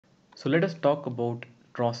So let us talk about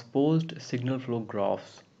transposed signal flow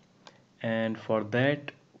graphs. And for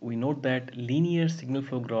that, we note that linear signal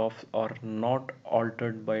flow graphs are not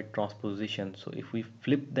altered by transposition. So if we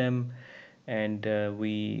flip them and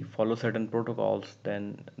we follow certain protocols,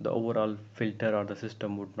 then the overall filter or the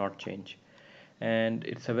system would not change. And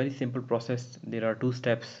it's a very simple process. There are two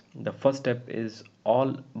steps. The first step is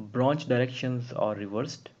all branch directions are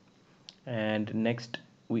reversed, and next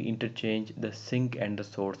we interchange the sink and the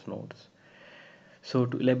source nodes. So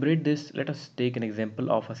to elaborate this, let us take an example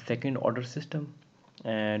of a second order system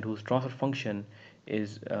and whose transfer function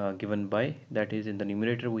is given by, that is, in the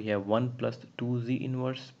numerator we have 1 plus 2z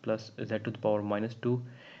inverse plus z to the power minus 2,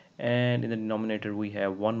 and in the denominator we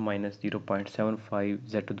have 1 minus 0.75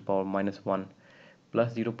 z to the power minus 1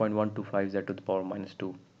 plus 0.125 z to the power minus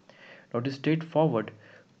 2. Now it is straightforward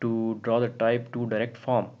to draw the type 2 direct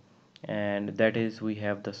form, and that is, we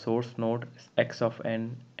have the source node x of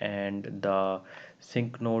n and the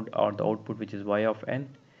sink node or the output which is y of n.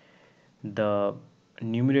 The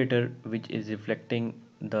numerator, which is reflecting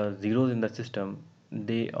the zeros in the system,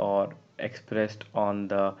 they are expressed on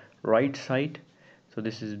the right side. So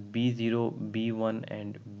this is b0, b1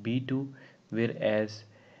 and b2, whereas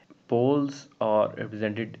poles are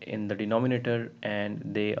represented in the denominator and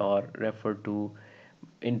they are referred to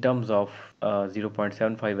in terms of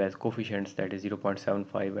 0.75 as coefficients, that is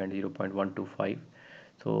 0.75 and 0.125.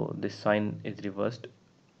 So this sign is reversed.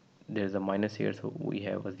 There's a minus here, so we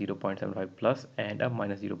have a 0.75 plus and a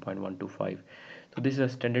minus 0.125. So this is a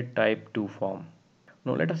standard type 2 form.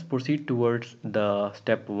 Now let us proceed towards the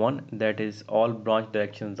step 1, that is all branch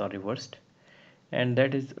directions are reversed, and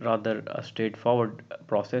that is rather a straightforward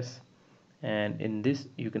process. And in this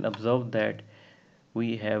you can observe that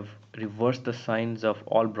we have reversed the signs of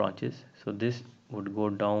all branches. So this would go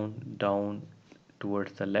down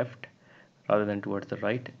towards the left rather than towards the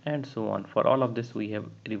right, and so on. For all of this we have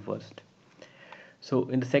reversed. So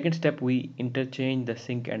in the second step we interchange the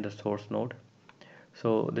sink and the source node.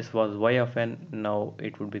 So this was y of n, now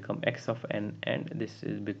it would become x of n, and this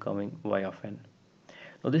is becoming y of n.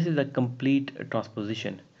 Now this is a complete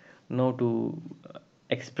transposition. Now to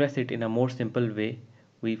express it in a more simple way,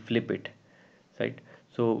 we flip it, right?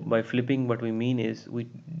 So by flipping, what we mean is we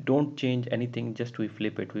don't change anything, just we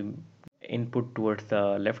flip it. We input towards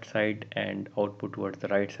the left side and output towards the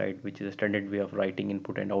right side, which is a standard way of writing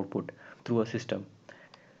input and output through a system.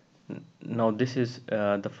 Now this is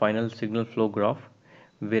the final signal flow graph,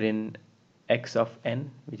 wherein x of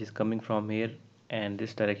n, which is coming from here, and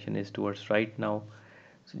this direction is towards right now.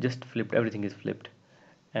 So just flipped, everything is flipped,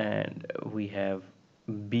 and we have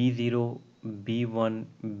b0, b1,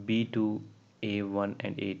 b2, a1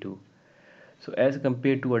 and a2. So as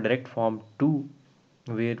compared to a direct form 2,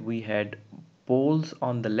 where we had poles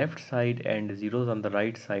on the left side and zeros on the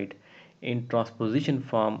right side, in transposition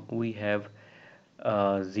form we have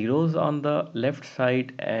zeros on the left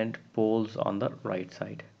side and poles on the right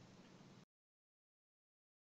side.